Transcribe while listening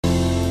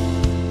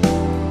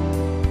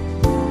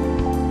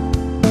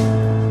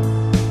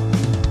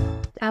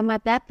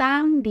Selamat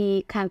datang di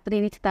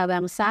Country Cita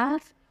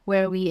Bangsa,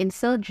 where we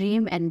instill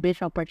dream and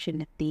bridge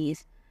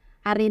opportunities.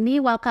 Hari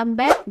ini welcome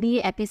back di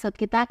episode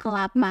kita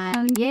ke-8.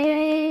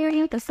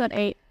 Yeay, episode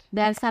 8.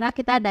 Dan sekarang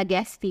kita ada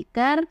guest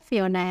speaker,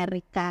 Fiona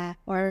Erika,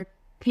 or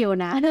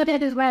Fiona.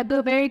 That is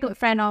a very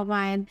good friend of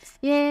mine.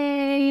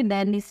 Yay!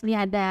 Dan di sini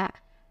ada,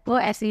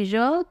 as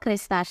usual,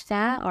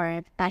 Tasha,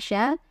 or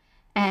Tasha,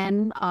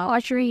 and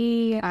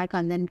Audrey, our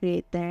content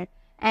creator.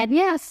 And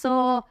yeah,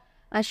 so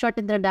a short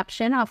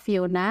introduction of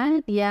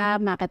Fiona.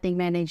 Dia marketing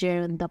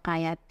manager untuk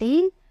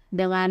Kayati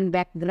dengan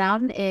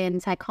background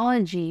in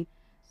psychology.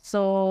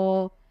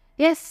 So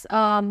yes,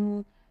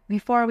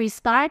 before we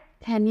start,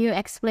 can you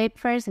explain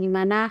first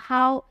gimana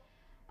how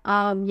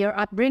your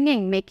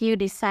upbringing make you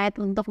decide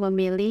untuk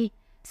memilih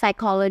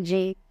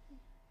psychology?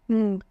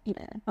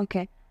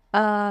 Okay.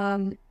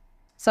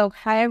 So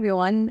hi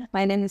everyone,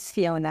 my name is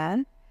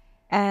Fiona,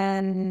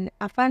 and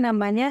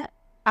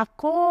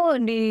aku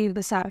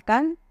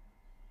dibesarkan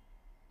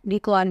di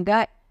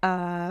keluarga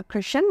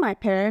Christian. My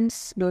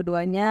parents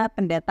dua-duanya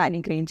pendeta di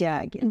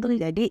gereja gitu.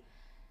 Jadi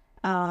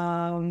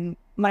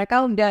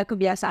mereka udah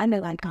kebiasaan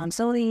dengan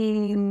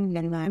counseling,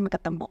 dengan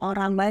ketemu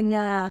orang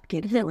banyak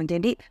gitu.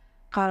 Jadi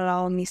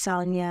kalau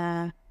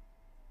misalnya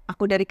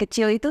aku dari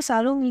kecil itu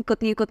selalu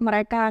ngikut-ngikut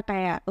mereka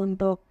kayak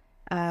untuk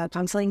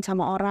counseling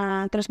sama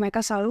orang. Terus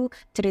mereka selalu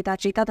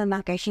cerita-cerita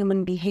tentang kayak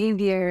human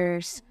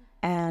behaviors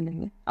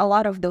and a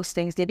lot of those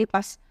things. Jadi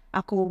pas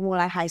aku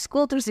mulai high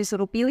school terus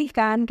disuruh pilih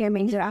kan kayak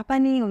major apa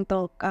nih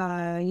untuk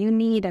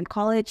uni dan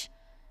college.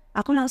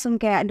 Aku langsung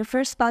kayak the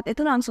first thought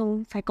itu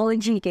langsung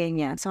psychology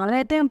kayaknya.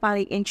 Soalnya itu yang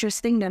paling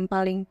interesting dan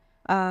paling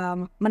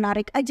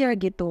menarik aja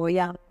gitu.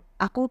 Yang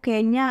aku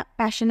kayaknya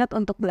passionate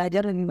untuk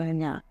belajar lebih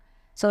banyak.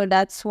 So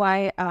that's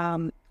why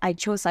I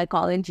chose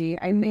psychology.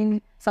 I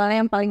mean,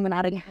 soalnya yang paling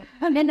menarik.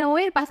 Dan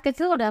awalnya pas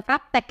kecil udah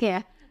praktek ya?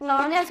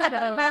 Soalnya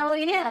kalau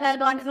ini ada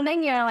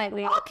counseling, you're like,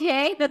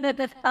 okay,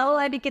 tahu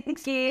lah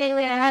dikit-dikit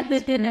ya.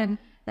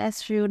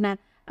 That's true.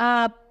 Nah,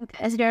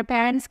 as your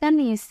parents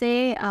kan you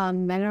say,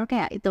 mereka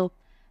kayak itu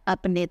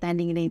pendeta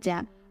di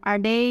gereja.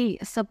 Are they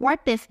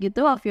supportive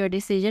gitu of your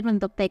decision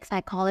untuk take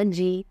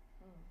psychology?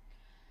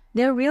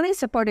 They're really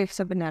supportive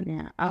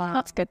sebenarnya.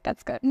 That's good.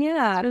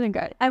 Yeah, Really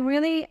good.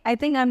 I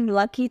think I'm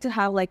lucky to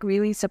have like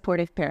really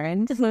supportive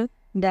parents.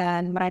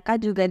 Dan mereka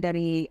juga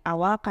dari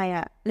awal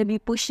kayak lebih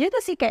push gitu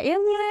sih kayak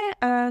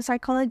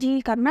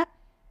psychology karena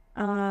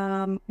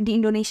di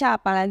Indonesia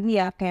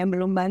apalagi ya kayak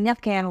belum banyak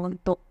kayak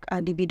untuk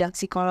di bidang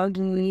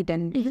psikologi.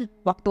 Dan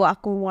waktu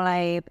aku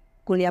mulai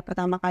kuliah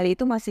pertama kali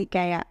itu masih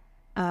kayak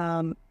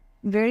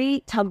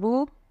very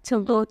taboo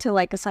to go to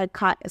like a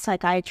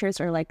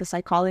psychiatrist or like a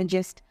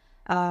psychologist.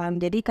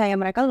 Jadi kayak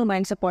mereka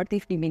lumayan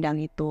supportive di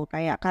bidang itu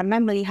kayak karena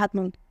melihat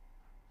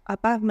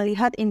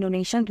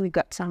Indonesia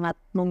juga sangat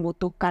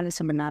membutuhkan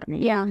sebenarnya.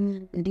 Yeah.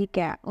 Jadi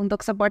kayak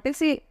untuk supportive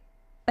sih,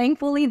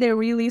 thankfully they're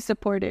really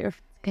supportive.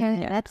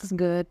 Okay, that's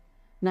good.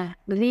 Nah,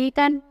 jadi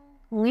kan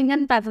mungkin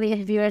kan pas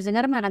viewers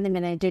dengar marketing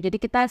manager. Jadi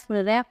kita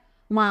sebenarnya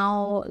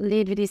mau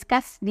lebih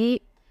discuss di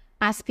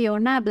pas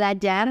Fiona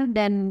belajar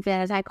dan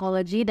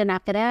psychology dan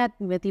akhirnya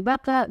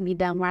tiba-tiba ke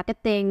bidang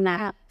marketing.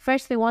 Nah,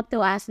 first we want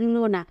to ask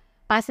dulu. Nah,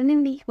 pas ini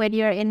nih when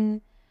you're in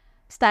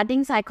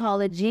studying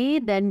psychology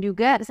dan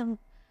juga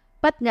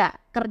sempat nggak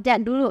kerja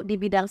dulu di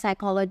bidang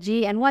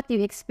psychology and what you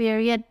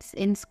experience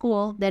in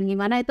school dan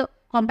gimana itu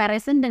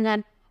comparison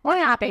dengan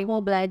yang apa yang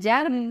mau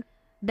belajar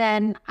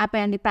dan apa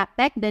yang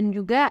dipraktek dan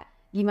juga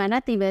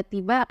gimana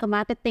tiba-tiba ke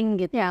marketing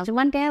gitu. Ya,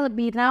 cuman kayak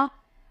lebih tahu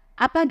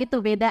apa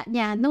gitu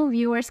bedanya. No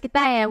viewers kita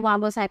ya mau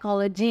ambil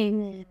psychology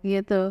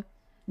gitu.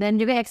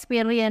 Dan juga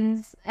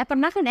experience,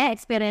 pernah kan ya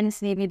experience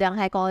di bidang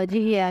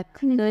psychology ya.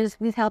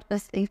 Please help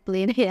us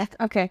explain ya.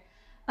 Okay.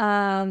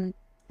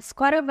 It's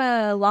quite of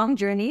a long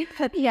journey.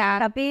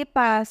 Yeah. Tapi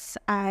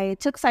pas I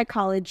took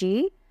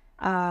psychology,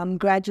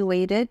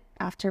 graduated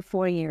after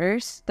 4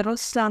 years, terus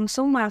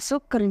langsung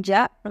masuk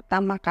kerja.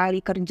 Pertama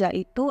kali kerja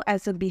itu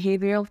as a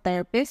behavioral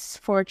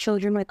therapist for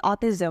children with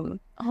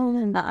autism.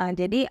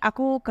 Jadi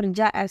aku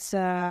kerja as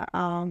a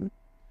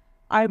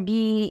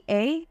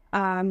RBA,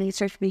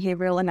 Research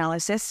Behavioral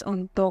Analysis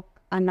untuk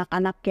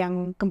anak-anak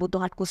yang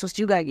kebutuhan khusus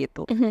juga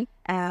gitu.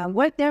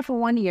 Worked there for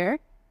 1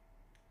 year.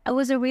 It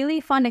was a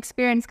really fun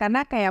experience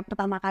karena kayak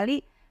pertama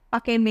kali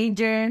pakai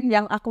major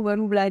yang aku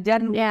baru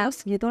belajar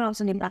terus gitu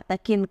langsung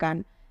dipraktekin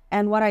kan.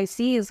 And what I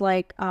see is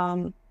like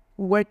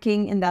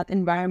working in that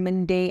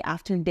environment day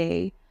after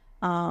day,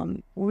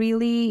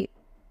 really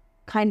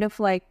kind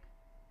of like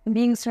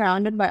being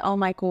surrounded by all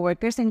my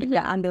coworkers yang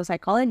juga ambil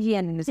psychology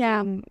and in the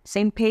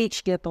same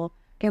page gitu.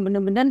 Kayak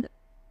bener-bener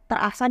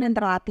terasa dan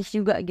terlatih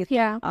juga gitu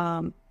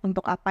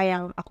untuk apa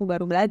yang aku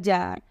baru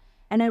belajar.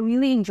 And I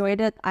really enjoyed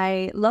it.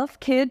 I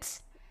love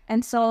kids.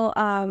 And so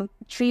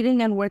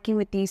treating and working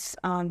with these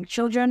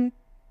children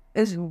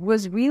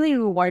was really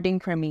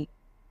rewarding for me.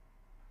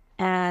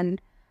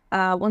 And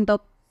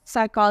untuk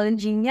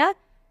psychology-nya,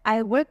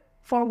 I worked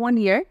for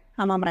 1 year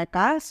sama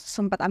mereka,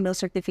 sempat ambil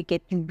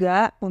certificate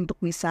juga untuk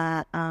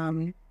bisa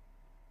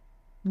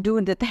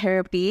do the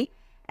therapy.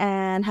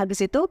 And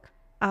habis itu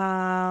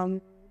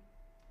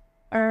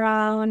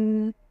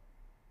around,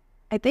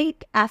 I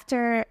think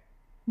after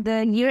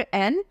the year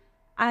end,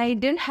 I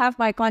didn't have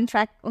my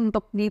contract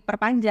untuk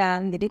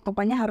diperpanjang. Jadi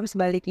pokoknya harus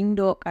balik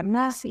Indo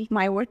karena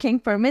my working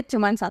permit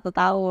cuma 1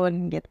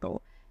 tahun gitu.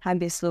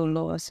 Habis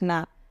lulus.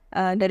 Nah,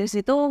 dari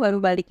situ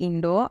baru balik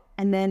Indo.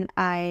 And then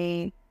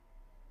I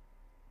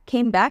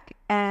came back.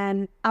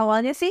 And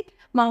awalnya sih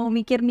mau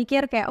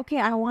mikir-mikir kayak, okay,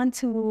 I want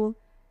to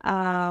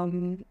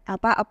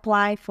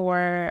apply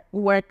for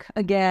work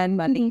again,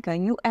 balik ke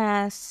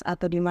US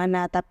atau di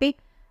mana. Tapi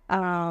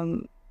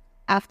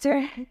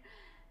after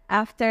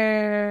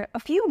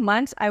a few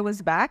months I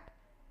was back,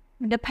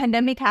 the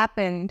pandemic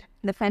happened.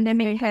 The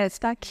pandemic had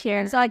stuck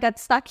here. So I got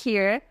stuck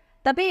here.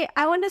 Tapi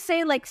I want to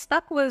say like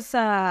stuck was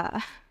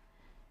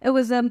it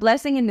was a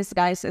blessing in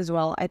disguise as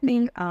well. I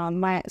think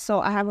so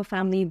I have a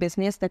family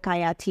business, the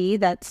Kaya Tea,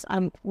 that's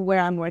where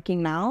I'm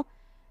working now.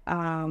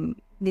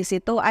 Di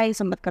situ I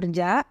sempat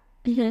kerja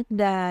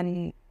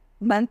dan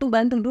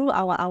bantu-bantu dulu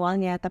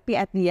awal-awalnya. Tapi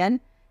at the end,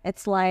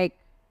 it's like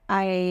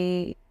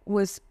I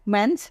was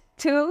meant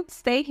to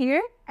stay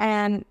here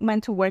and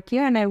meant to work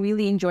here, and I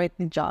really enjoyed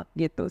the job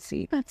gitu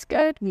sih. That's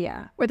good.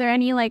 Yeah. Were there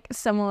any like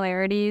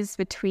similarities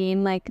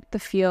between like the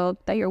field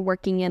that you're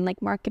working in, like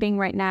marketing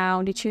right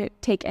now? Did you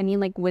take any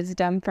like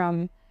wisdom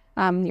from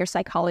your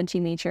psychology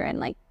major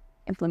and like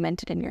implement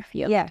it in your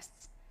field? Yes.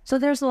 So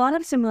there's a lot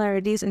of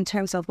similarities in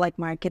terms of like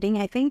marketing,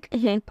 I think.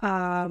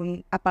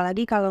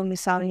 Apalagi kalau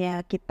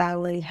misalnya kita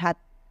lihat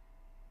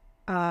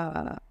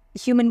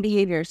human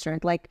behaviors,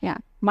 right? Like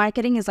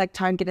marketing is like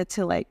targeted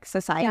to like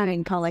society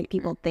and how like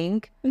people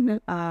think.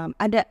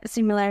 Ada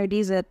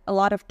similarities that a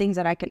lot of things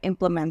that I can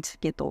implement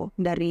gitu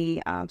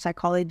dari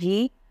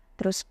psychology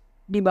terus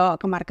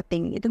dibawa ke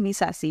marketing, itu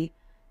bisa sih.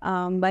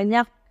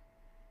 Banyak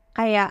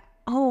kayak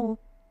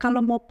kalau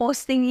mau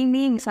posting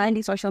ini misalnya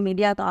di social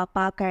media atau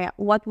apa, kayak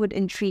what would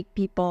intrigue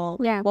people,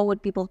 what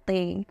would people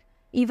think,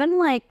 even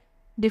like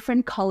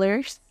different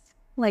colors,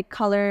 like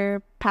color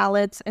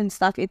palettes and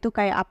stuff, itu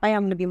kayak apa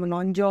yang lebih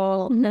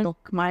menonjol untuk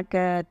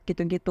market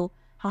gitu-gitu.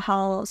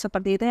 Hal-hal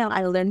seperti itu yang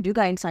I learned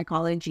juga in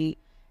psychology.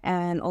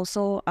 And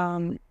also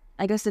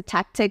I guess the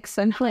tactics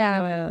and how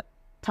to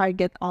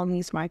target all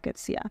these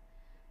markets,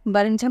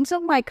 But in terms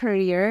of my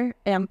career,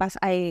 yang pas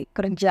I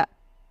kerja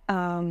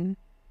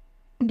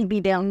di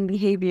bidang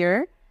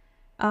behavior,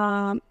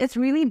 it's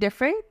really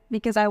different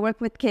because I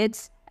work with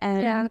kids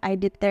and I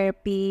did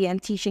therapy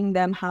and teaching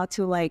them how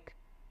to like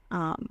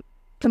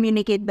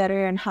communicate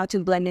better and how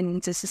to blend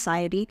into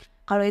society.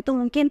 Kalau itu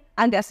mungkin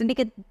agak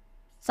sedikit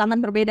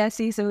sangat berbeda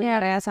sih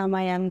sebenarnya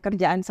sama yang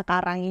kerjaan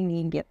sekarang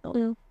ini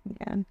gitu.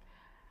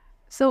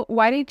 So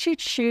why did you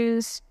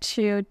choose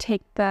to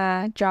take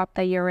the job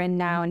that you're in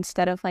now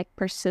instead of like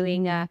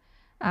pursuing a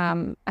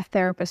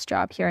therapist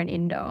job here in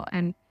Indo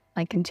and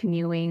like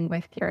continuing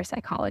with your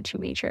psychology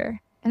major?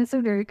 And it's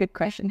a very good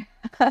question.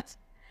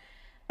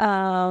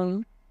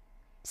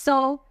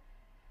 So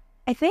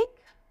I think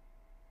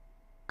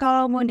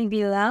kalau mau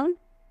dibilang,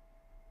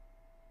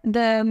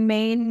 the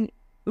main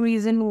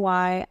reason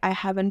why I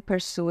haven't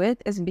pursued it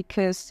is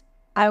because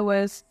I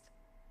was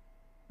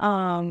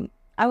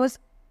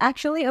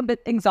actually a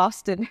bit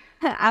exhausted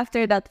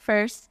after that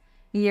first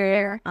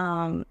year.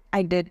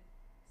 I did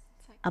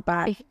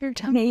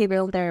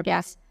behavioral therapy.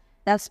 Yes,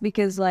 that's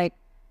because like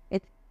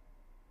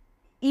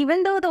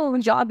even though the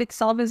job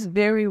itself is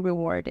very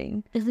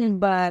rewarding,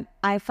 but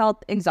I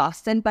felt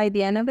exhausted by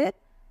the end of it,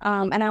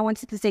 and I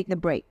wanted to take the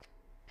break.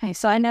 Okay,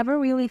 so I never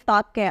really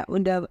thought I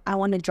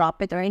want to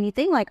drop it or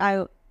anything. Like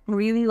I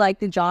really like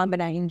the job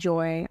and I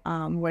enjoy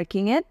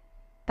working it.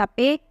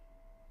 Tapi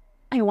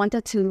I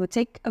wanted to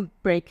take a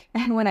break,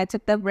 and when I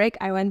took the break,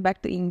 I went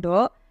back to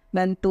Indo,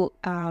 bantu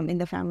in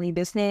the family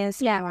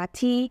business,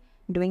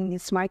 doing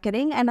this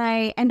marketing, and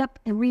I end up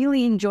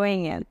really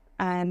enjoying it.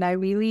 And I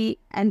really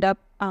end up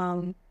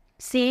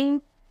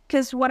seeing,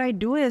 because what I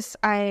do is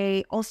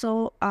I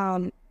also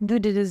do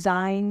the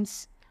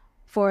designs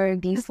for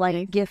these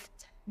like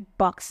gift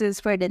boxes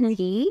for the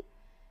tea,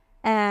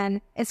 and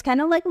it's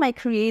kind of like my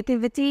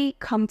creativity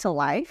come to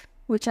life,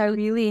 which I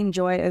really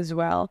enjoy as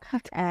well.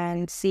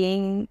 And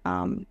seeing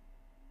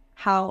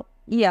how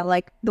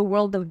like the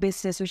world of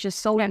business, which is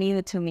so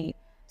new to me,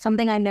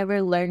 something I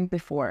never learned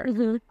before.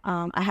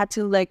 I had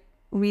to like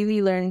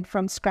really learn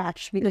from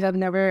scratch because I've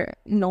never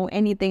known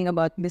anything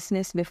about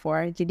business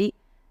before. Jadi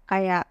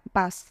kayak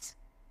pas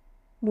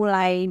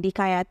mulai di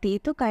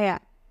Kayati itu kayak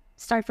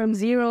start from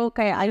zero,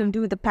 kayak I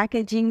do the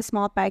packaging,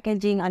 small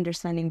packaging,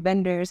 understanding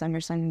vendors,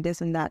 understanding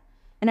this and that.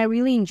 And I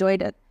really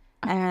enjoyed it.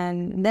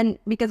 And then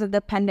because of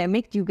the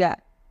pandemic juga,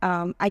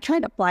 I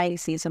tried to apply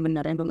sih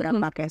sebenarnya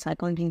beberapa kayak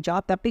psychology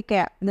job, tapi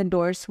kayak the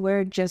doors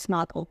were just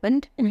not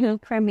opened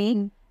for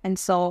me.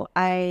 And so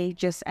I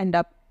just end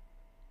up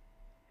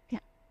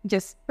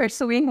just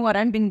pursuing what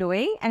I've been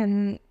doing,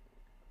 and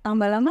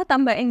tambah lama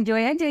tambah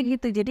enjoy aja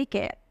gitu. Jadi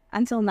kayak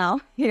until now,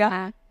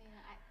 I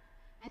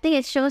think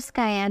it shows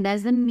kayak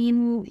doesn't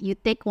mean you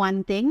take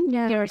one thing,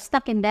 you're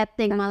stuck in that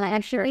thing. Malah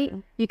actually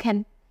you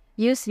can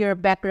use your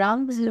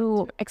background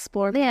to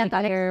explore the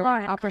other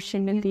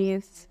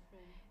opportunities.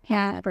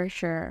 Yeah. for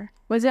sure.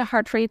 Was it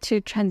hard for you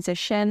to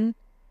transition?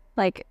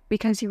 Like,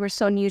 because you were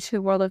so new to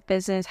the world of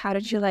business, how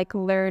did you like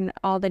learn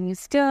all the new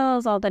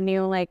skills, all the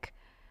new like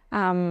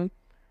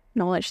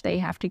knowledge that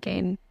you have to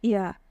gain?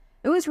 Yeah,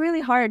 it was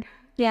really hard.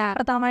 Yeah.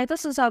 Pertama itu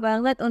susah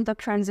banget untuk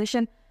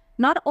transition.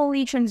 Not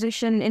only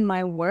transition in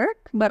my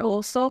work, but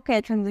also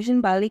kayak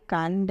transition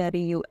balikan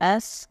dari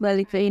US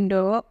balik ke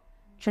Indo,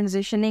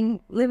 transitioning,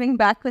 living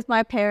back with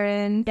my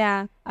parents,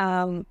 Yeah.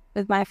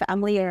 with my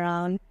family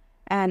around,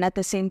 and at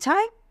the same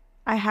time,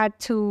 I had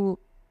to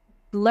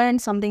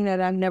learn something that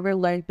I've never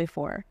learned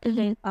before.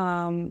 And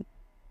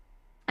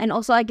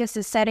also, I guess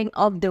the setting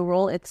of the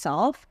role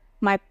itself,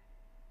 my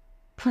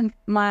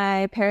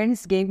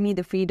parents gave me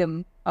the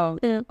freedom of,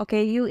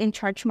 okay, you in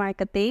charge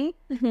marketing,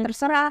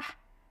 terserah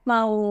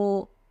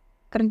mau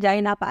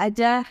kerjain apa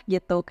aja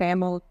gitu,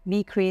 kayak mau be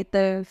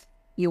creative,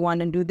 you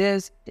want to do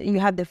this, you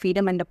have the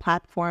freedom and the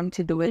platform to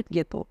do it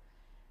gitu,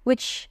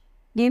 which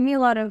gave me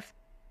a lot of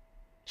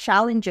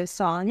challenges.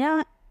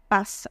 Soalnya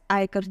pas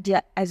I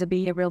kerja as a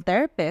behavioral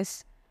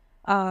therapist,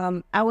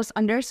 I was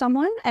under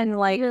someone and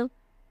like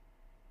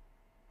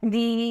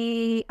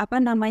dituntun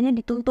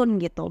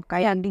gitu,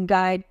 kayak di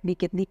guide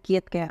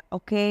dikit-dikit kayak,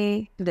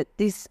 okay,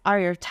 these are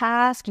your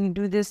tasks, you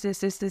do this.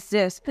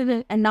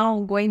 And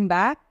now going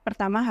back,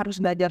 pertama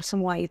harus belajar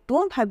semua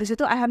itu, habis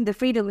itu I have the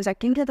freedom, it's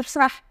like, kita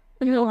terserah,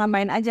 lu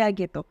ngapain aja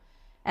gitu.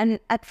 And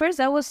at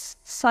first that was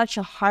such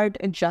a hard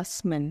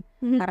adjustment,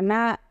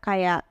 karena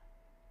kayak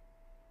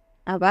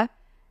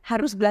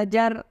harus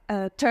belajar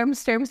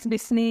terms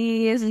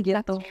bisnis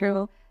gitu.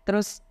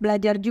 Terus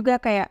belajar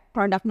juga kayak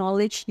product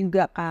knowledge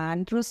juga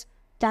kan. Terus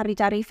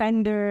cari-cari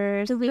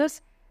vendors. Terus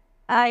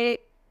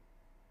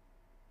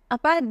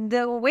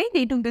the way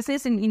they do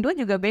business in Indo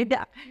juga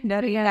beda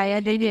dari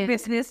kayak dari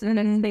business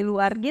dari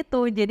luar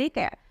gitu. Jadi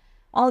kayak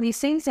all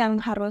these things yang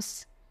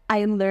harus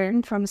I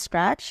learned from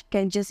scratch,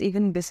 can just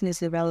even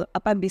business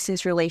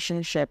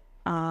relationship.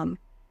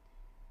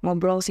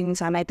 Ngobrol sini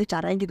sana itu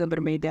caranya juga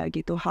berbeda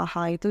gitu.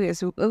 Hal-hal itu ya,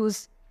 so it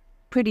was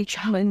pretty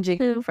challenging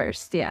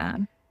first, yeah.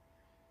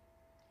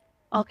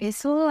 Okay,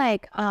 so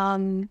like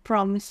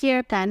from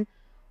here kan,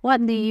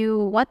 what do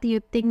you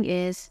think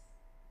is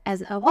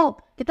as a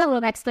kita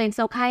belum explain.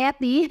 So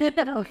Kayati,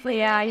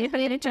 Yeah, you need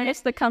to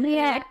introduce the company.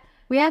 yeah,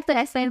 we have to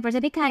explain first.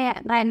 Jadi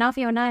kayak right now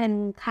Fiona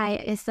and Kaya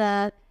is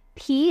a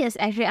P is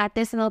actually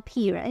artisanal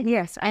P, right?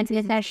 Yes, and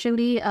it's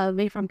actually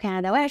made from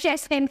Canada. Well, actually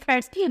explain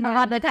first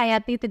about the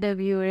Kayati to the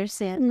viewers.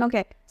 Yeah.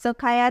 Okay, so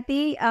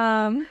Kayati,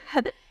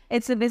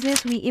 it's a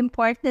business. We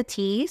import the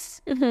teas.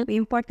 We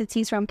import the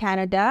teas from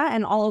Canada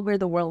and all over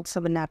the world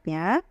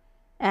sebenarnya.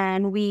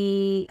 And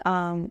we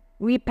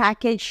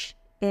package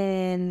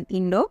in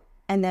Indo,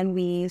 and then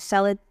we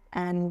sell it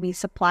and we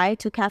supply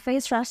to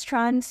cafes,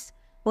 restaurants,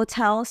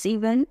 hotels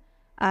even.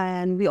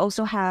 And we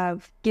also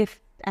have gift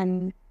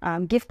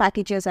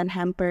packages and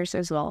hampers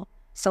as well.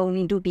 So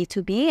we do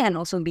B2B and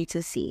also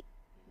B2C.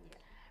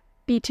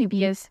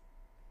 B2B is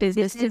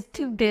business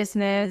to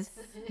business.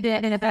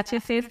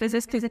 B2C is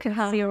business to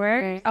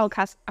consumer. Oh,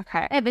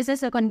 okay. Business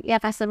to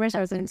customers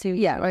or consumers.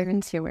 Yeah, or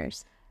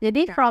consumers.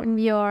 Jadi from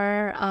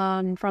your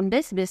from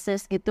this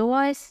business itu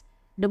was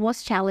the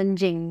most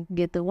challenging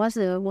gitu. Was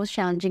the most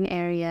challenging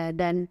area.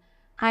 Dan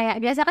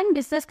kayak biasa kan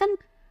bisnis kan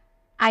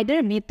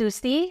either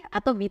B2C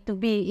atau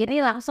B2B.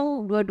 Ini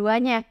langsung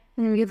dua-duanya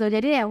gitu.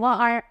 Jadi ya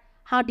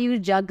how do you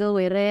juggle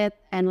with it,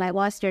 and like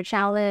what's your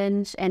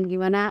challenge, and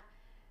gimana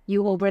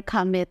you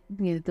overcome it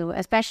gitu.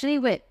 Especially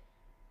with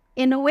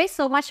in a way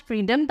so much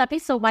freedom tapi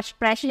so much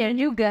pressure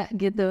juga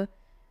gitu.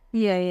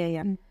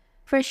 Yeah.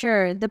 For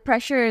sure, the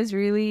pressure is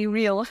really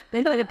real.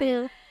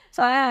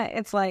 So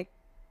it's like,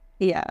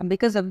 yeah,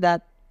 because of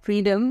that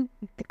freedom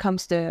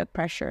comes the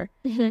pressure.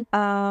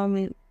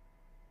 I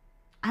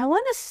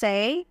want to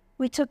say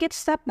we took it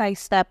step by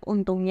step.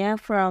 Untungnya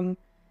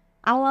from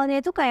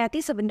awalnya itu kayak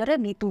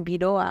sebenarnya B2B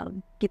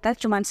doang. Kita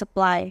cuma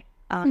supply.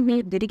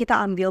 Jadi kita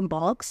ambil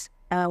bulks,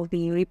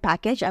 we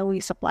repackage and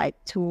we supply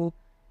to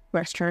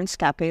restaurants,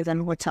 cafes,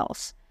 and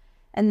hotels.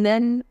 And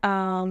then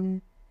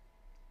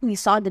we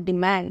saw the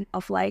demand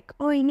of like,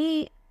 oh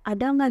ini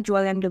ada nggak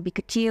jual yang lebih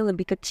kecil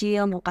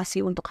mau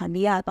kasih untuk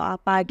hadiah atau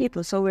apa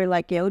gitu. So we're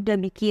like, ya udah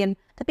bikin,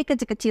 tapi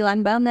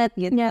kecil-kecilan banget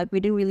gitu. Yeah. We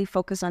didn't really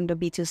focus on the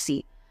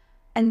B2C.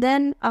 And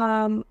then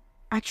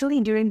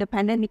actually during the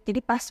pandemic,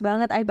 jadi pas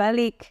banget I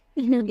balik.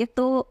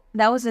 Itu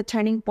that was the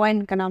turning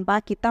point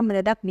kenapa kita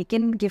mendadak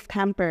bikin gift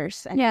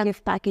hampers and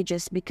gift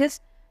packages,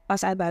 because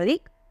pas I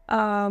balik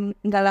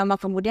nggak lama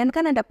kemudian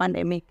kan ada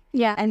pandemic.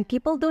 Yeah. And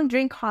people don't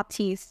drink hot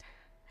teas.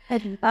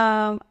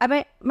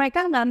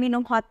 Mereka nggak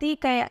minum hot tea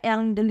kayak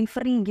yang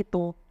delivery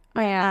gitu. Oh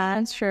yeah,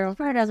 that's true.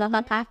 Udah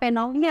nggak kafe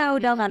Ya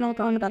udah nggak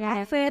nongkrong ke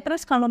kafe.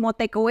 Terus kalau mau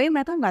take away,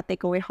 mereka nggak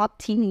take away hot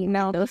tea.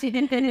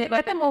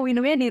 Mereka mau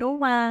minumnya di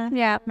rumah.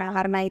 Yeah. Nah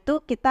karena itu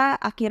kita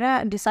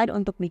akhirnya decide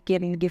untuk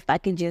bikin gift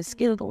packages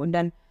gitu.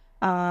 Dan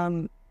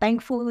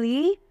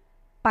thankfully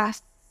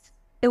pas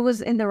it was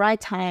in the right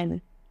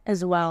time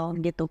as well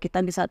gitu.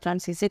 Kita bisa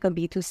transisi ke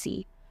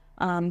B2C.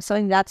 So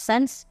in that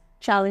sense,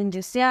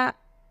 challenges-nya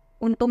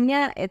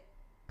untungnya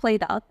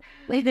played out.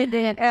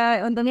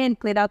 Untungnya it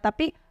played out.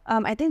 Tapi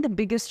I think the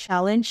biggest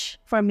challenge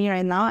for me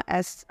right now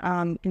as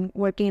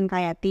working in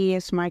Kayati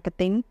as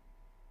marketing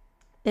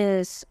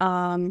is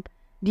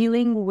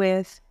dealing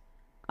with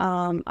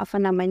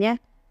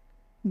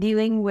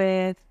dealing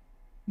with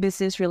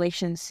business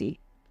relations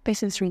sih.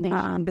 Business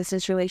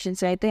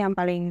relations itu yang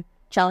paling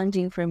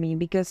challenging for me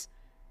because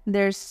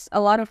there's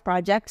a lot of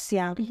projects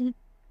yang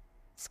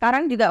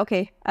sekarang juga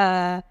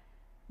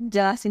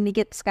jelasin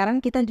dikit.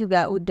 Sekarang kita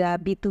juga udah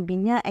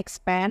B2B-nya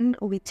expand.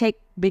 We take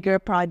bigger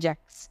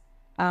projects.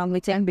 We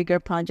take bigger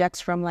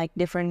projects from like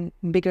different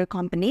bigger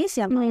companies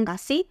yang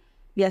kasih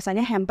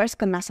biasanya hampers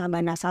ke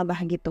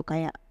nasabah-nasabah gitu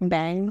kayak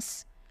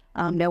banks.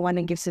 They want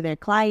to give to their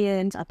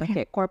clients atau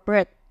kayak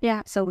corporate.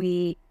 Yeah. So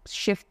we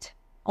shift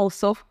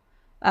also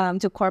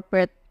to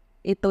corporate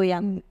itu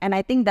yang, and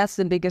I think that's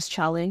the biggest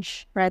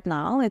challenge right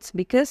now. It's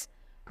because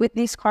with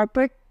these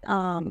corporate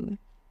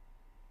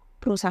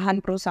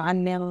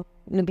perusahaan-perusahaan yang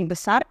lebih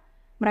besar,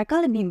 mereka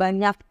lebih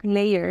banyak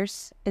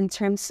layers in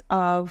terms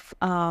of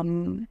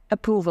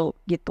approval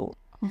gitu.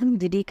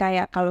 Jadi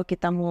kayak kalau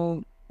kita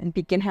mau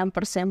bikin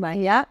hampers yang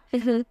banyak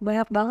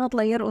banget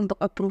layer untuk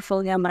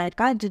approvalnya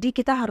mereka. Jadi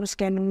kita harus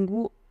kayak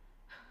nunggu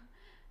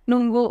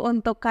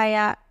untuk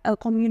kayak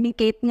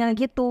communicate-nya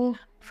gitu.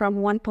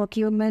 From one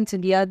procurement to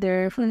the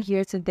other, from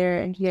here to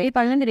there and here. Jadi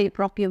paling dari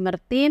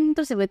procurement team,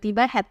 terus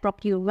tiba-tiba head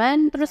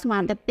procurement, terus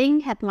marketing,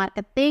 head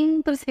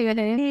marketing, terus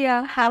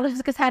iya harus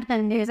ke sana.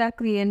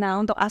 Exactly. Nah,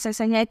 untuk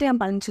ACC-nya itu yang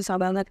paling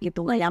susah banget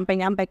gitu.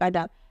 Nyampe-nyampe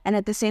kadang. And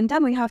at the same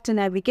time, we have to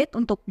navigate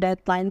untuk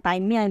deadline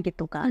time-nya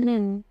gitu kan.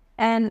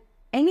 And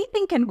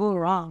anything can go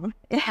wrong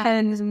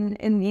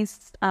in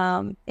these,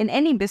 in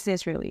any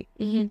business really.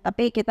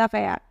 Tapi kita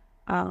kayak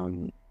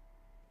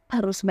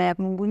harus banyak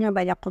nunggunya,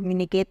 banyak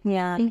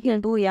communicate-nya.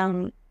 Itu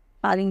yang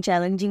paling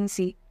challenging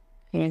sih.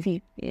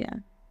 Yeah.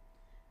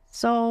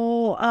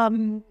 So,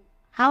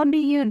 how do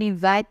you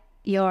divide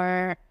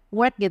your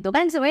work gitu?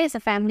 Kan sebenarnya it's a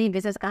family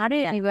business. How do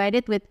you divide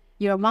it with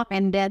your mom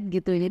and dad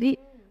gitu?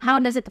 Jadi, how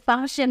does it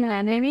function?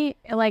 And maybe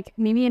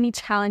any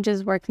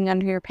challenges working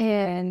under your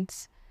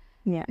parents?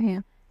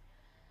 Yeah.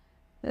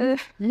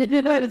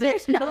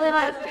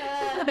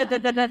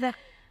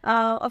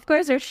 Of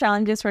course, there's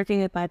challenges working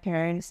with my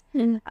parents.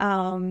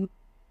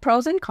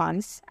 Pros and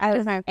cons,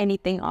 as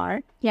anything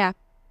are. Yeah.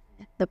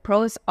 The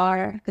pros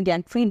are,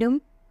 again,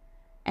 freedom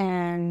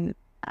and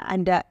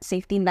ada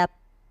safety net,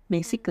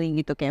 basically,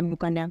 gitu. Kayak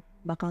bukan yang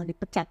bakal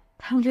dipecat.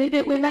 Have your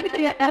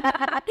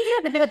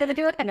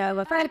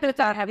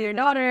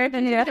daughter.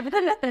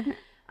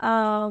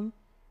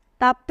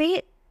 Tapi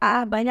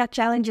banyak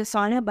challenges,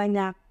 soalnya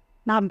banyak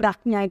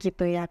nabraknya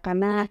gitu ya.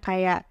 Karena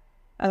kayak,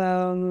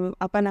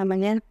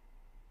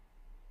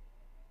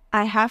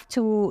 I have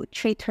to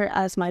treat her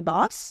as my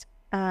boss,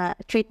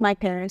 treat my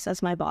parents as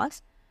my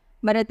boss.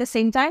 But at the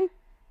same time,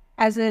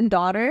 as a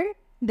daughter,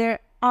 there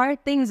are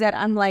things that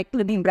I'm like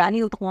lebih berani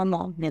untuk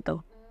ngomong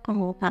gitu.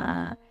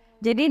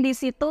 Jadi di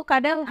situ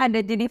kadang ada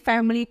jadi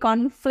family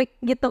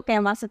conflict gitu,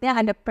 kayak maksudnya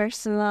ada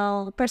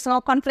personal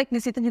conflict di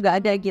situ juga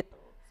ada gitu.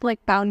 Like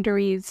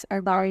boundaries.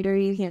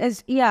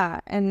 Yeah,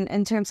 and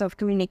in terms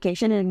of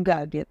communication and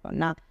enggak gitu.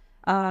 Nah,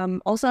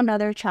 also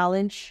another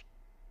challenge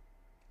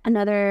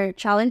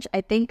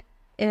I think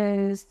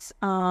is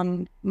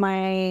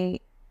my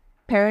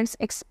parents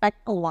expect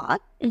a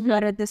lot,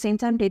 but at the same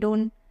time they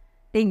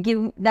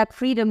give that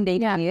freedom they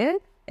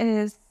give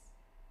is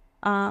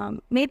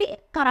maybe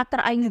karakter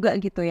I juga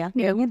gitu ya.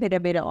 Kayaknya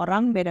beda-beda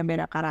orang,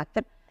 beda-beda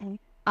karakter.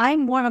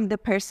 I'm more of the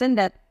person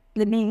that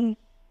lebih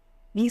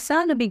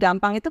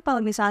gampang itu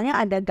kalau misalnya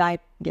ada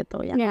guide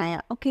gitu ya.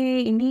 Kayak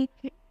okay,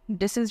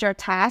 this is your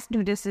task,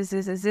 do this,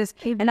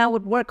 and I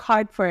would work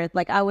hard for it.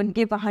 Like I would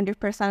give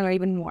 100% or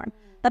even more.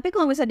 Tapi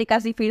kalau bisa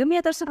dikasih freedom ya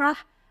terserah.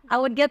 I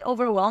would get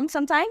overwhelmed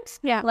sometimes.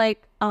 Yeah.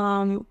 Like,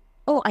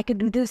 I could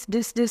do this,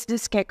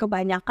 kayak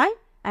kebanyakan.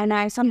 And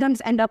I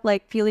sometimes end up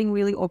like feeling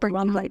really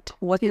overwhelmed. Like,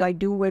 what do I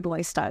do? Where do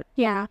I start?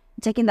 Yeah.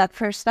 Taking that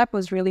first step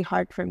was really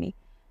hard for me.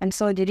 And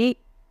so jadi,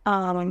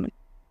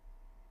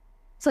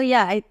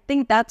 I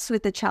think that's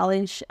with the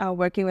challenge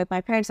working with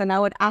my parents. And I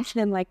would ask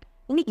them like,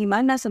 ini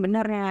gimana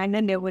sebenarnya? And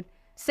then they would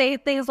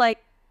say things like,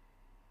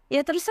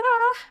 ya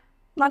terserah.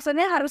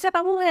 Maksudnya harusnya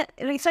kamu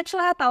research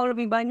lah, tahu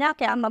lebih banyak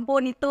ya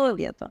apapun itu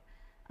gitu.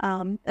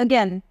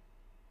 Again,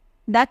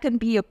 that can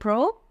be a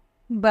pro,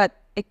 but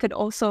it could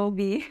also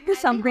be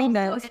something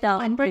that's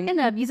challenging. Kan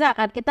nggak bisa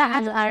kan, kita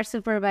as our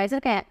supervisor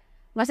kayak,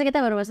 masa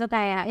kita baru masuk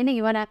kayak, ini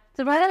gimana?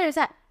 Supervisor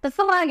bisa,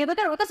 terserah gitu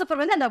kan, bukan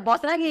supervisor ada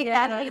boss lagi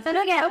kan. Kita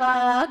tuh kayak,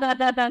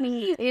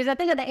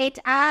 biasanya ada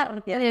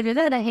HR,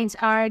 biasanya ada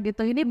HR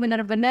gitu. Ini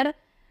benar-benar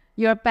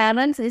your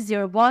parents is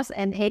your boss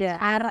and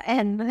HR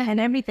and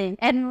everything.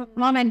 And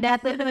mom and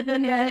dad.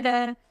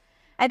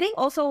 I think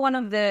also one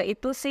of the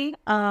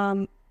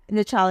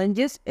the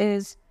challenges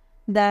is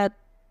that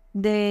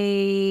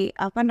they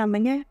karena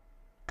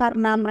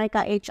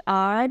mereka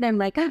HR dan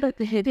mereka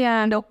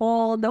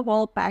the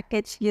whole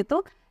package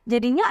gitu,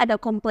 jadinya ada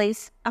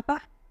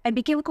I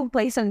became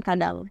complacent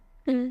kadang.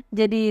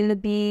 Jadi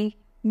lebih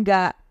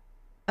nggak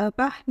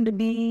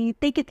lebih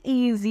take it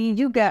easy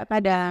juga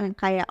kadang,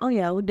 kayak oh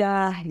ya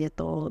udah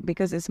gitu,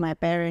 because it's my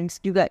parents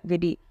juga,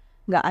 jadi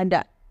nggak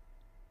ada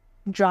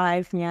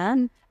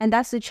drive-nya. And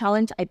that's the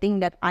challenge I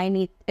think that I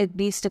need at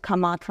least to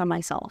come out from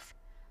myself.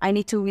 I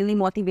need to really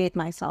motivate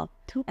myself.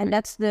 And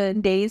that's the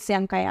days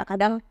yang kayak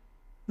kadang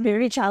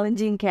very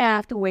challenging, kayak I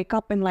have to wake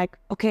up and like,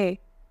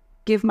 okay,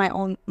 give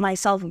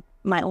myself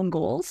my own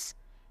goals,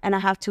 and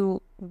I have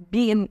to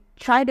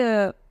try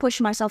to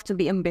push myself to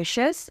be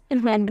ambitious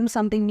and do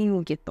something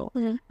new gitu.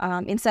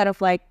 Instead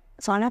of like,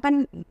 soalnya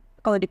kan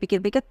kalau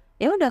dipikir-pikir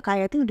ya udah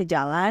kayak itu udah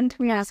jalan,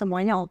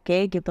 semuanya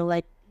okay gitu,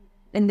 like,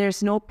 and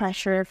there's no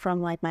pressure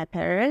from like my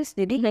parents,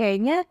 jadi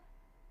kayaknya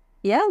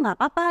ya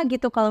nggak apa-apa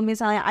gitu kalau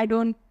misalnya I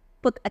don't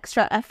put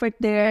extra effort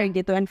there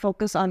gitu and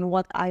focus on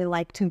what I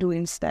like to do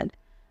instead.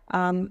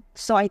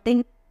 So I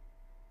think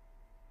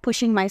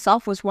pushing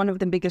myself was one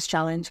of the biggest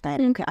challenge.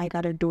 Okay, I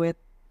gotta do it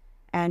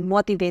and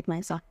motivate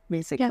myself,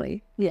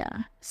 basically.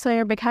 Yeah. So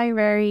you're becoming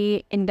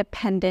very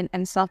independent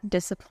and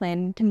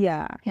self-disciplined.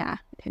 Yeah.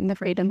 Yeah, in the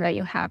freedom that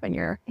you have in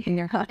your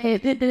heart.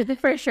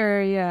 For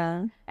sure,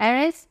 yeah.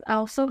 Aries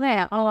also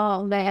kayak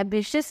kalau udah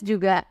ambitious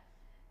juga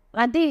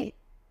nanti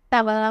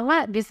tambah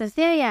lama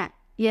bisnisnya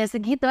ya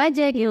segitu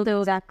aja gitu.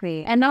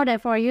 Exactly. And now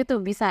that for you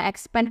to bisa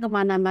expand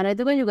kemana-mana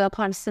itu kan juga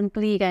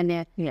constantly kan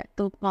ya. Yeah.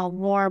 To mau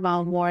more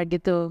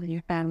gitu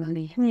your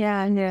family.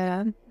 Yeah.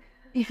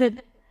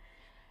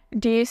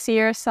 Do you see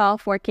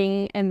yourself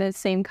working in the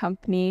same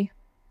company,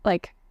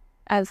 like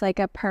as like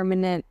a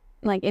permanent,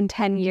 like in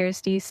 10 years,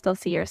 do you still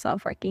see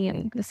yourself working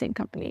in the same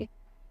company?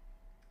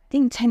 I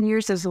think 10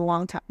 years is a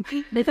long time.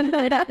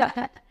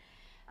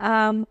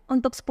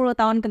 Untuk 10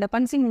 tahun ke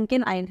depan sih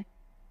mungkin I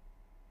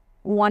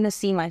want to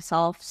see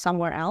myself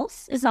somewhere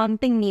else,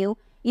 something new,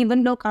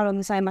 even though kalau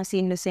misalnya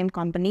masih in the same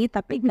company,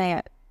 tapi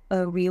kayak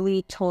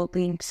really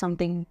totally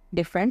something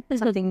different,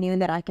 something new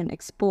that I can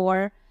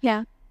explore.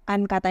 Yeah.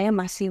 Kan katanya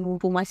masih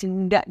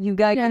muda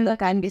juga gitu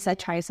kan, bisa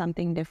try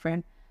something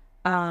different.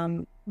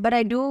 But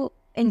I do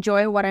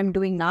enjoy what I'm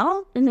doing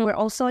now. We're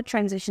also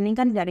transitioning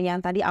kan dari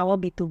yang tadi awal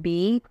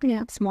B2B,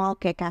 small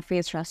kayak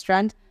cafes,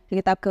 restaurant,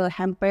 kita ke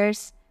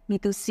hampers,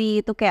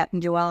 B2C itu kayak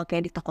jual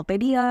kayak di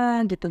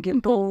Tokopedia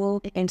gitu-gitu,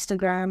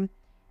 Instagram,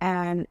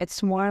 and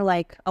it's more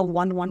like a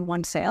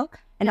one-on-one sale.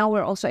 And now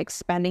we're also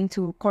expanding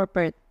to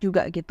corporate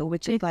juga gitu,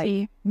 which is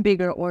like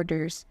bigger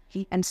orders.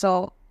 And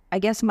so I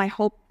guess my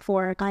hope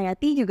for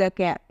Kayati juga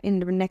kayak in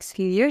the next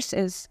few years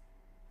is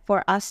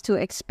for us to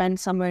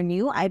expand somewhere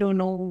new. I don't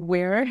know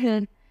where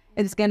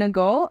it's gonna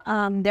go.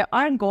 There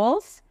are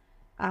goals,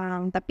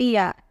 tapi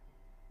ya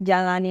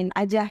jalanin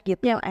aja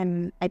gitu.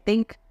 And I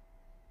think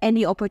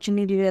any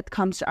opportunity that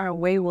comes our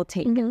way will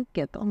take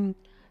gitu.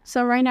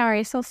 So right now, are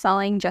you still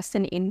selling just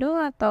in Indo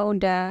atau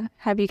udah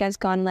have you guys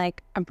gone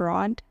like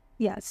abroad?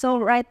 Yeah, so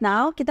right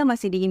now kita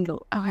masih di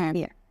Indo.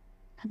 Okay. Yeah.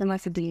 Kita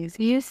masih di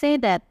Indo. You say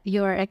that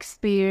your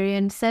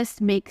experiences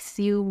makes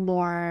you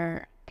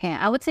more,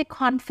 I would say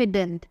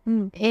confident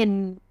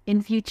in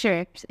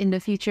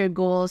the future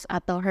goals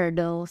atau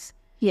hurdles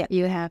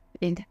you have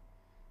in.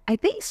 I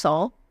think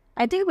so.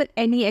 I think with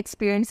any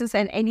experiences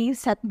and any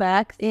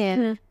setbacks,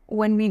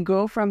 when we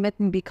grow from it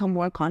and become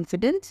more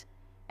confident,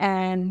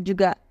 and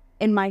juga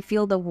in my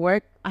field of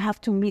work, I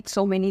have to meet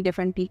so many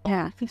different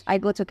people. I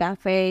go to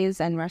cafes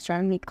and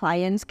restaurants, meet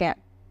clients, kayak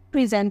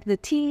present the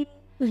team,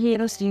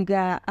 terus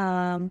juga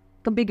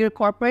ke bigger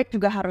corporate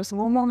juga harus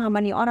ngomong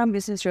sama nih orang,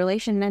 business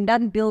relation, and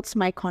that builds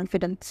my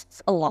confidence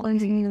a lot.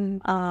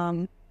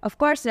 Of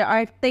course, there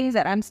are things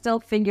that I'm still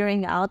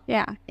figuring out,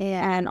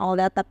 and all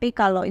that. Tapi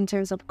kalau in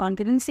terms of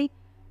confidence,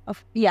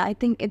 I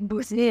think it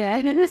boosts.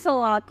 It is a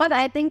lot. But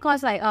I think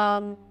cause like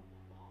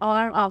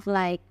or of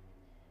like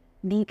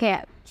the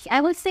kayak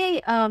I would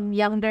say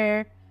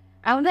younger,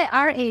 I would say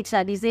our age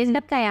lah these days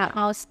that kayak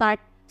mau start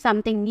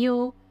something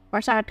new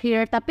or start a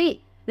career, tapi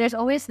there's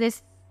always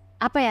this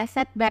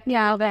setback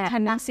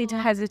tendency to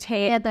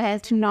hesitate,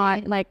 to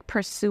not like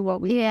pursue what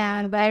we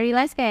but I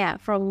realize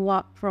kayak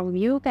from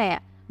you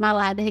kayak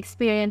malah ada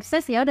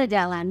experiences ya udah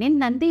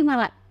jalanin, nanti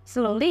malah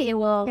slowly it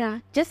will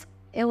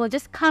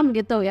just come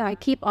gitu I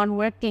keep on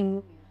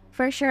working.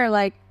 For sure,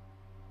 like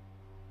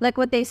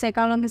what they say,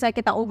 kalau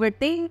misalnya kita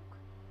overthink,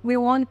 we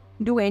won't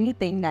do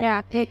anything.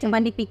 Cuma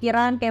di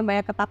pikiran kayak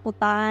banyak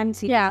ketakutan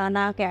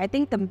sana. Kayak I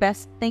think the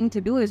best thing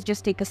to do is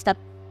just take a step.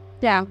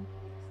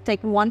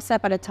 Take one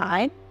step at a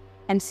time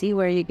and see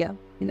where you go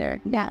there.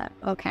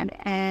 Okay.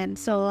 And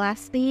so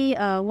lastly,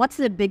 what's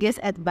the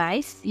biggest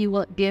advice you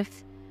would give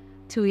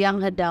to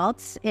young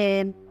adults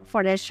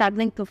for their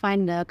struggling to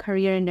find a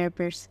career in their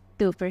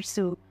to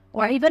pursue?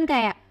 Or even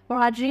kayak for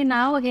Audrey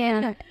now,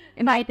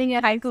 finding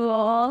a high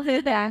school,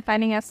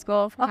 finding a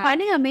school, or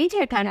finding a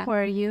major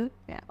for you.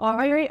 Or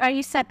are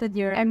you set with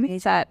your? I'm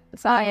set.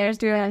 So I was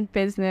doing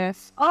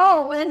business.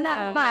 Oh, well,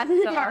 not bad.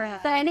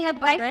 So any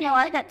advice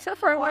so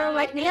for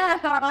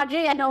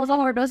Audrey and also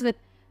for those with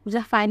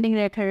just finding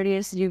their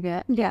careers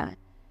juga.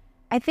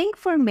 I think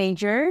for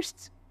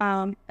majors,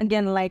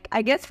 again, like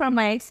I guess from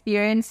my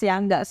experience,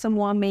 nggak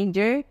semua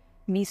major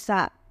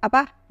bisa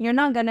you're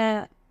not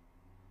gonna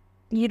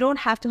you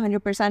don't have to 100%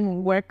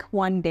 work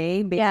one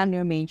day based on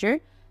your major.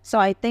 So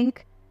I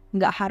think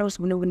nggak harus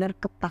benar-benar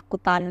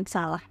ketakutan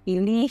salah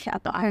pilih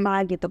atau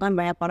apa gitu kan.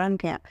 Banyak orang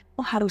kayak,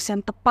 oh harus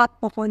yang tepat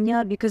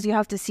pokoknya because you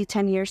have to see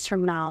 10 years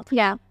from now.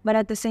 Yeah. But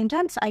at the same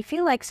time, I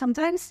feel like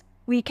sometimes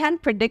we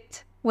can't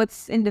predict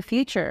what's in the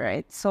future,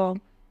 right? So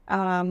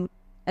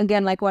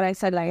again, like what I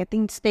said, like I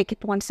think take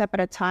it one step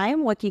at a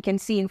time, what you can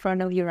see in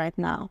front of you right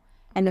now.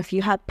 And if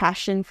you have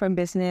passion for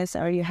business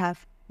or you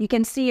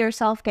can see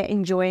yourself get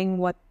enjoying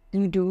what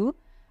you do,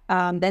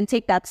 then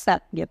take that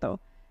step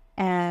gitu.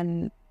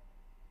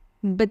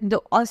 But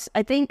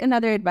I think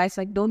another advice,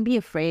 like don't be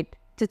afraid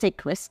to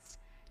take risks.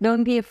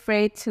 Don't be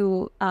afraid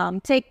to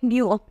take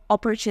new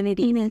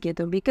opportunities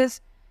gitu. Because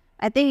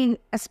I think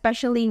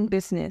especially in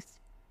business,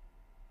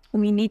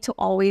 we need to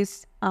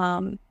always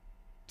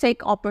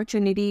take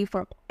opportunity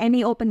for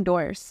any open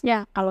doors.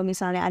 Yeah. Kalau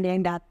misalnya ada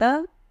yang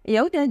datang,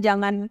 ya udah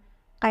jangan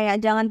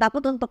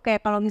takut untuk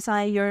kayak kalau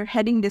misalnya you're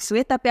heading this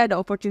way tapi ada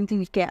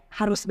opportunity kayak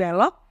harus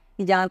belok,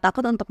 ya jangan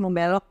takut untuk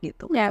membelok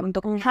gitu. Yeah.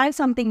 Untuk try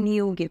something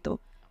new gitu.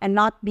 And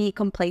not be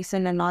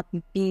complacent and not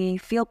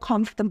feel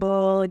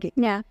comfortable gitu.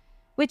 Yeah.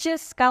 Which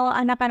is kalau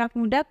anak-anak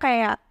muda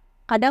kayak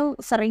kadang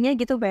seringnya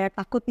gitu banyak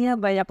takutnya,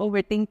 banyak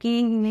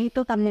overthinking, ini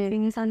itu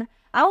ini sana.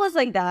 I was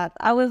like that.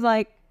 I was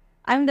like,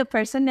 I'm the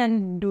person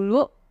yang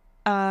dulu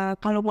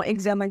kalau mau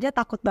exam aja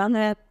takut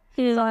banget.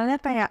 Soalnya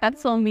kayak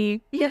That's so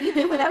me. yeah,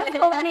 that's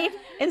so funny.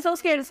 And so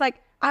scared. It's like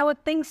I would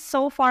think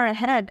so far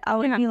ahead. I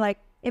would be like,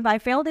 if I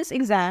fail this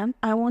exam,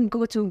 I won't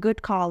go to a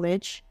good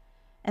college,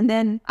 and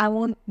then I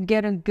won't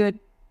get a good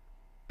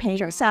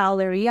paying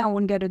salary. I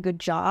won't get a good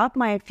job.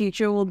 My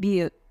future will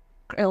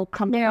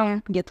come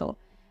down gitu.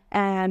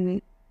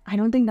 And I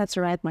don't think that's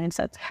the right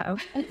mindset to have.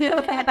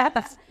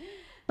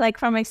 Like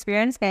from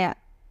experience, kayak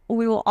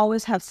we will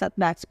always have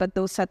setbacks, but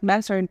those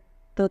setbacks are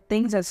the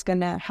things that's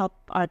gonna help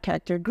our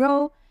character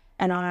grow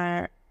and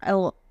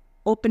it'll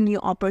open new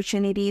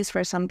opportunities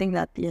for something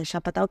that ya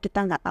siapa tahu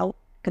kita nggak tahu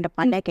ke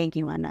depannya kayak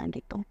gimana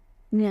gitu.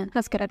 Yeah.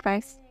 That's good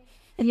advice.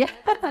 Yeah.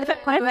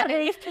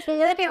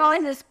 There's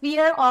always this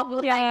fear of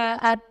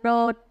at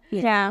road.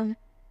 Yeah.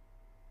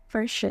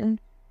 For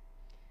sure.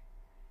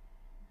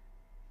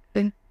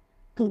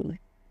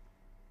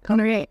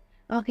 Great.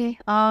 Okay.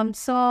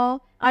 So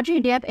Audrey,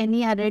 do you have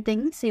any other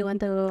things you want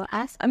to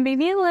ask?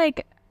 Maybe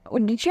like,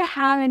 did you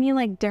have any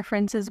like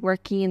differences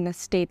working in the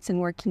States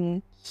and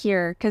working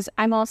here? Because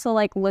I'm also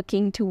like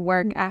looking to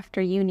work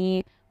after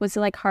uni. Was it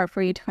like hard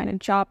for you to find a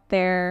job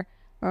there,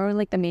 or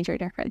like the major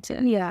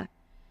differences? Yeah.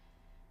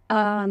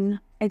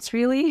 It's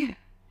really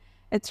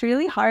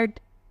hard.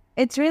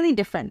 It's really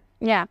different.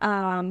 Yeah.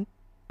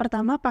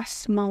 Pertama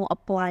pas mau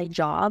apply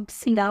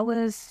jobs, that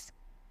was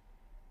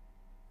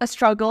a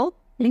struggle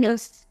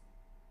because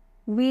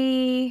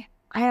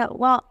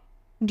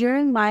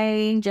during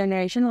my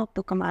generation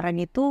waktu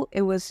kemarin itu,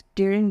 it was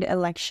during the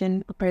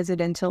election,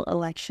 presidential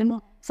election.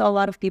 So a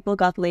lot of people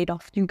got laid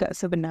off juga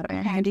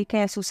sebenarnya. Jadi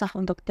kayak susah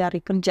untuk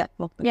cari kerja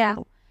waktu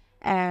itu.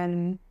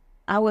 And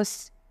I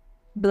was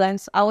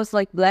blessed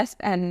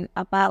and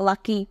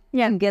lucky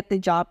to get the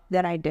job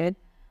that I did.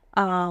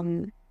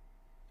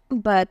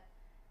 But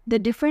the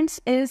difference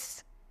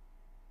is,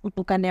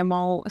 bukannya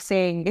mau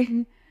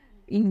saying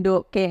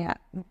Indo kayak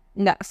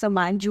nggak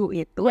semaju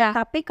itu,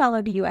 tapi kalau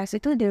di US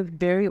itu they're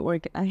very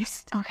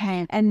organized.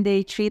 Okay. And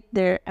they treat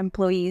their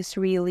employees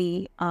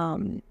really,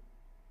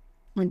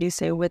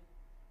 with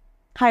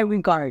high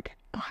regard.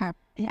 Okay.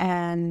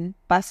 And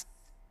pas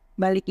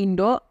balik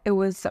Indo, it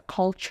was a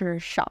culture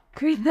shock.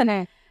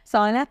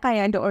 Soalnya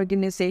kayak the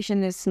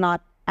organization is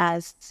not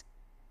as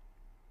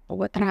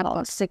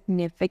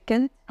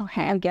significant,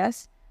 I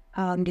guess.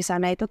 Di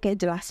sana itu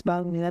kayak jelas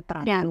banget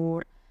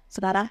teratur.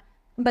 Sekarang,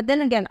 but then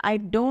again, I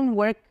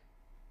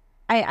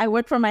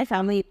work for my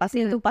family.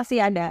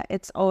 Pasti ada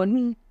its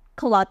own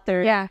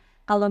clutter. Yeah.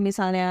 Kalau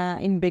misalnya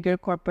in bigger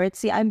corporate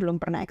sih, I belum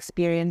pernah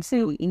experience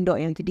di Indo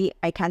yang jadi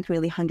I can't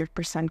really 100%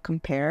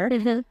 compare.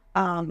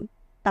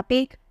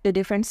 Tapi the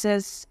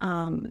differences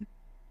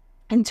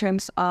in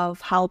terms of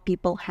how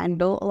people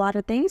handle a lot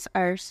of things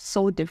are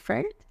so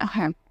different.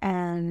 Okay.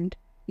 And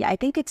yeah, I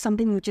think it's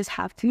something we just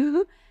have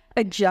to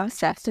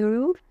adjust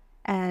through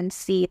and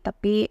see.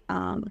 Tapi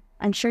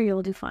I'm sure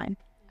you'll do fine.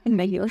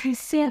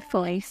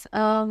 Voice.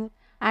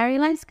 I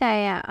realized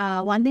kayak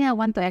one thing I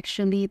want to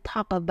actually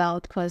talk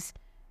about, because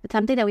it's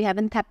something that we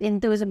haven't tapped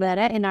into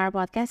sebenarnya in our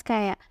podcast,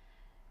 kayak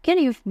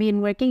you've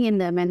been working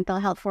in the mental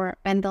health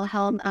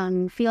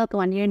field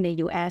 1 year in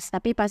the US,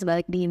 tapi pas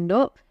balik di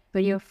Indo,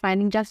 when you're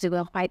finding jobs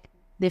juga quite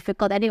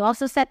difficult. And you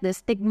also said the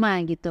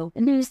stigma gitu,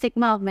 the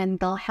stigma of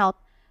mental health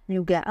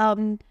juga.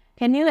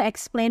 Can you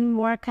explain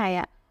more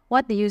kayak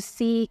what do you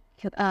see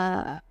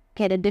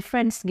kayak the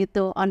difference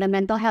gitu on the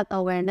mental health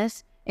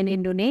awareness in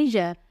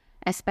Indonesia,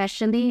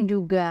 especially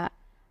juga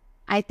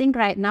I think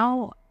right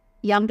now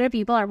younger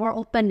people are more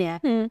open ya.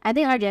 I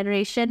think our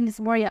generation is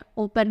more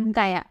open,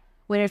 kayak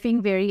we're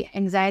having very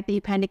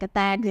anxiety, panic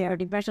attacks, or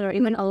depression, or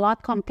even a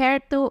lot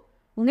compared to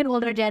mungkin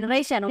older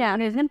generation.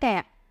 Kan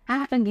kayak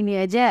kan gini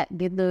aja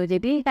gitu.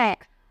 Jadi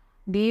kayak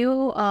do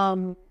you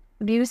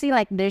do you see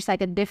like there's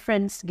like a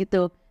difference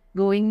gitu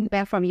going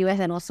back from US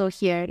and also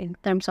here in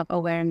terms of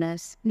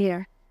awareness?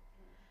 Yeah.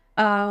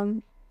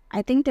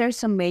 I think there's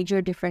some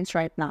major difference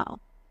right now.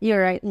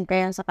 You're right.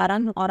 Kayak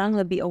sekarang orang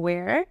lebih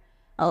aware.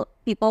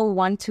 People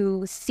want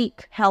to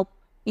seek help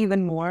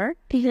even more.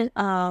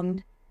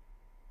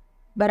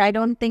 But I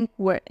don't think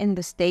we're in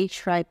the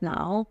stage right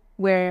now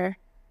where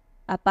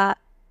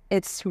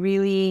it's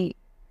really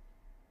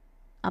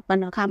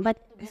Kampat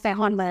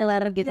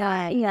seholer gitu.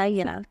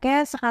 Iya.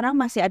 Kayak sekarang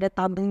masih ada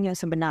tabunya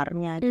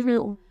sebenarnya.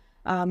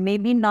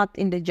 Maybe not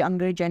in the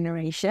younger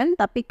generation,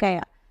 tapi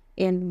kayak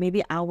in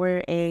maybe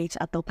our age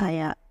atau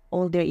kayak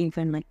older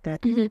even like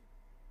that.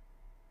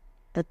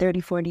 The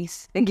 30s, 40s.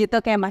 Gitu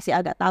kayak masih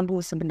agak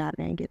tabu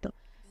sebenarnya gitu.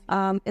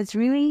 It's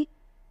really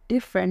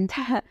different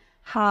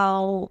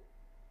how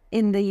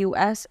in the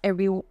US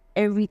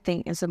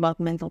everything is about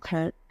mental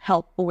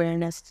health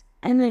awareness.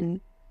 And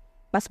then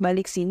pas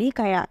balik sini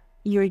kayak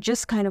you're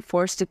just kind of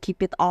forced to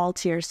keep it all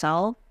to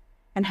yourself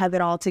and have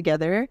it all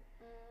together.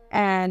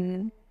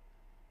 And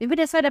maybe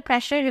that's why the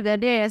pressure juga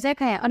deh. Saya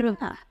kayak aduh,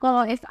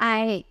 kalau if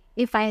I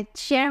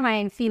share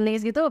my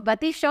feelings gitu,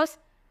 berarti shows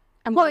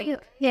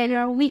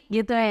you're weak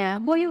gitu ya.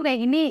 Kok you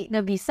kayak ini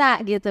nggak bisa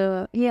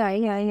gitu.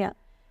 Iya.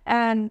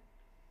 And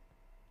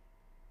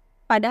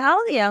padahal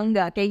ya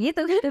nggak kayak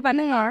gitu.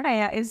 Padahal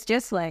kayak it's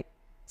just like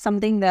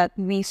something that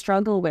we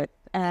struggle with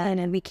and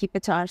we keep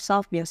it to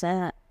ourselves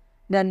biasanya.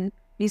 Dan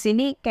di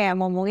sini kayak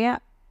ngomongnya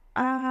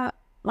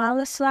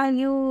males lah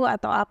you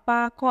atau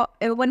apa kok.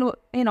 When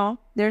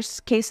there's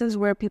cases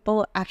where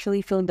people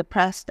actually feel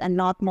depressed and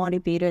not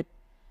motivated.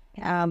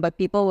 But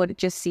people would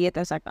just see it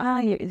as like,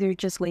 you're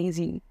just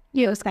lazy.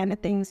 Those kind of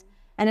things.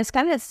 And it's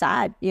kind of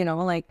sad,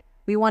 like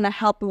we want to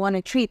help, we want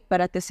to treat, but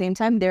at the same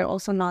time, they're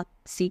also not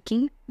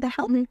seeking the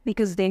help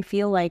because they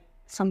feel like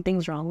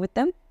something's wrong with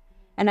them.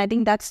 And I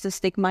think that's the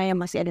stigma yang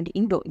masih ada di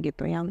Indo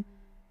gitu, yang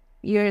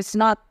it's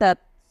not that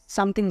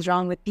something's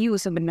wrong with you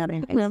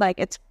sebenarnya. It's like,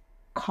 it's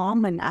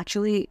common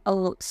actually.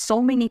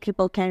 So many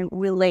people can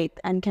relate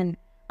and can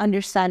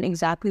understand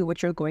exactly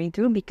what you're going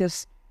through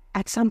because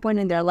at some point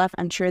in their life,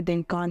 I'm sure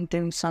they've gone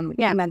through some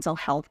mental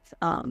health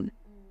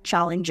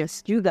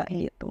challenges juga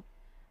gitu.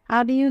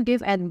 How do you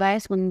give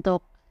advice untuk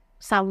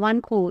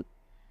someone who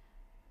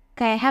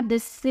kayak have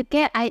this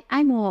kayak I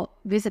mau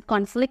visit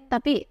conflict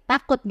tapi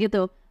takut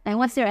gitu. Like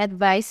what's your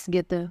advice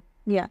gitu?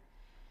 Yeah.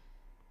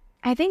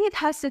 I think it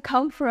has to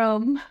come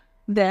from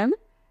them.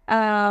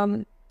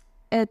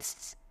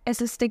 It's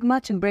a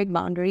stigma to break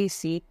boundaries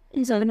sih.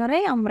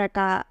 Sebenarnya yang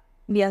mereka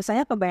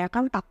biasanya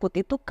kebanyakan takut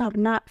itu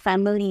karena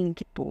family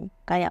gitu.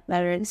 Kayak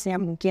parentsnya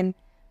mungkin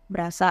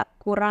berasa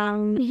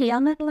kurang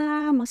hianat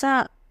lah,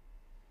 masa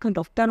ke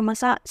dokter,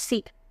 masa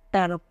seek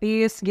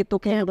terapis gitu,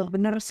 kayak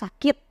bener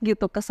sakit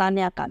gitu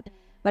kesannya kan.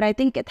 But I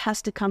think it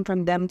has to come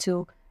from them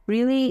to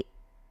really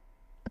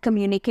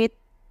communicate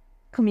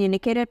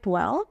it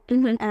well,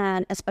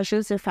 and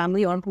especially to their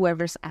family or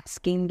whoever's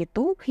asking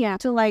gitu,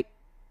 to like,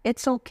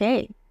 it's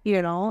okay,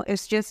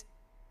 it's just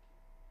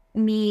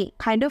me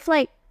kind of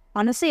like,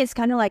 honestly, it's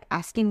kind of like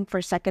asking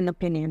for second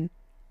opinion,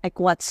 like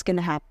what's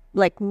gonna happen,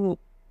 like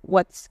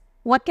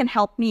what can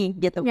help me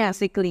gitu,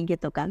 basically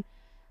gitu kan.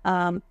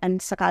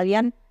 And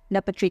sekalian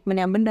dapat treatment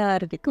yang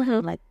benar gitu,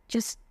 like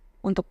just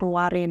untuk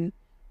keluarin.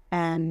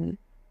 And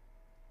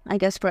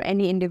I guess for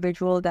any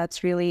individual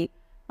that's really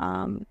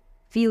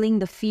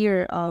feeling the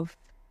fear of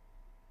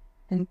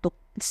untuk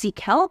seek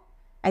help,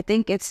 I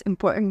think it's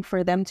important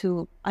for them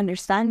to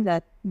understand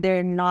that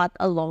they're not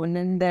alone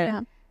and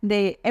that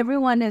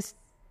everyone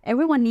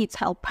needs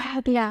help.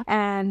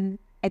 And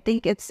I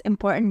think it's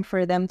important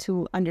for them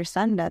to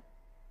understand that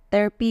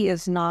therapy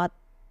is not,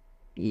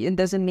 it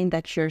doesn't mean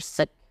that you're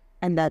sick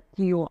and that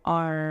you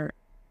are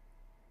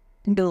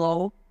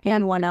below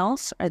anyone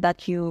else or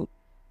that you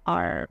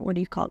are,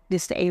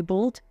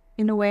 disabled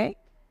in a way,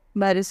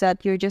 but it's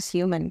that you're just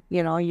human,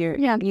 you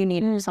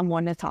need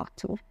someone to talk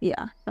to.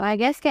 So I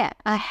guess kayak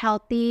a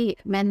healthy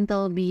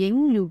mental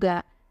being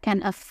juga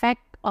can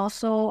affect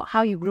also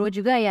how you grow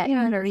juga ya,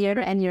 in career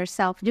and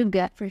yourself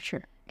juga. For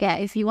sure.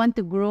 Kayak if you want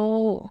to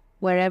grow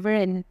wherever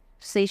in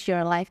stage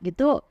your life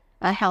gitu,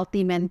 a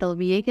healthy mental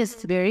being is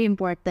very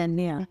important.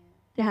 Yeah.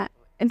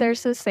 And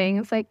there's this saying,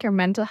 it's like your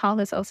mental health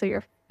is also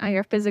your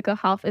physical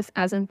health is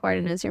as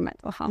important as your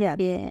mental health.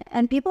 Yeah.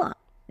 And people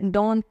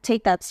don't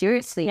take that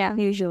seriously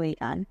usually.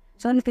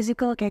 So in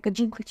physical, kayak ke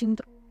gym.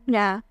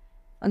 Yeah.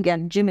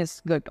 Again, gym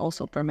is good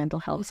also for mental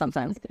health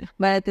sometimes.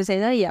 But at the same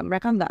time,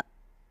 mereka nggak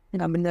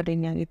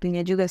benerin yang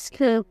itunya juga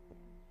sih.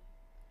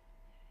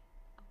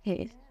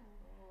 Okay.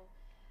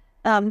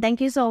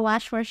 Thank you so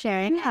much for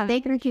sharing.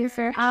 Thank you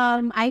for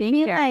I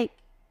feel like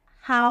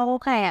how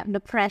kayak the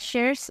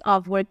pressures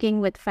of working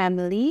with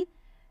family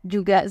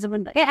juga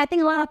sebenarnya I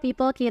think a lot of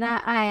people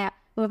kira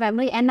with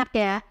family enak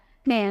ya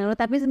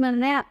tapi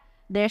sebenarnya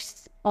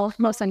there's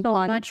also so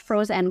much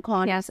pros and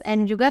cons,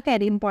 and juga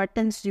kayak the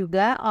importance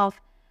juga of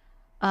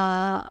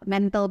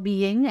mental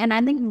being. And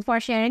I think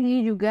for sharing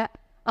ini juga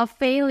of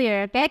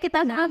failure kayak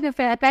kita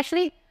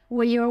especially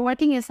when you're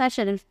working in such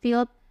a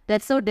field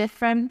that's so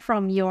different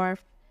from your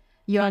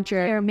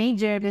your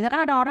major. Biasanya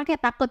kan ada orang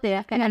kayak takut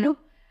ya, kayak aduh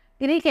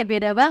ini kayak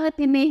beda banget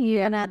ini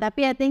gitu. Nah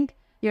tapi I think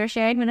you're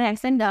sharing with an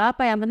accent gak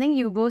apa, yang penting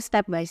you go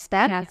step by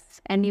step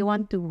and you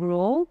want to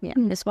grow.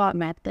 That's what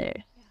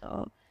matters.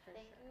 So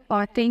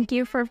thank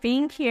you for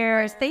being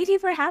here. Thank you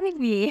for having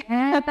me.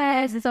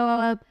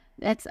 so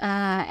that's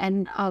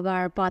end of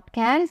our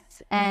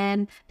podcast,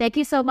 and thank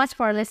you so much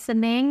for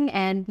listening,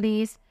 and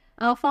please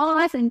follow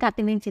us in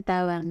Katiling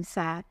Cita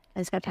Bangsa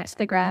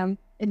Instagram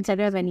and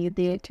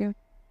YouTube too.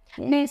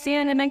 Okay, see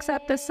you in the next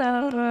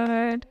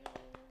episode.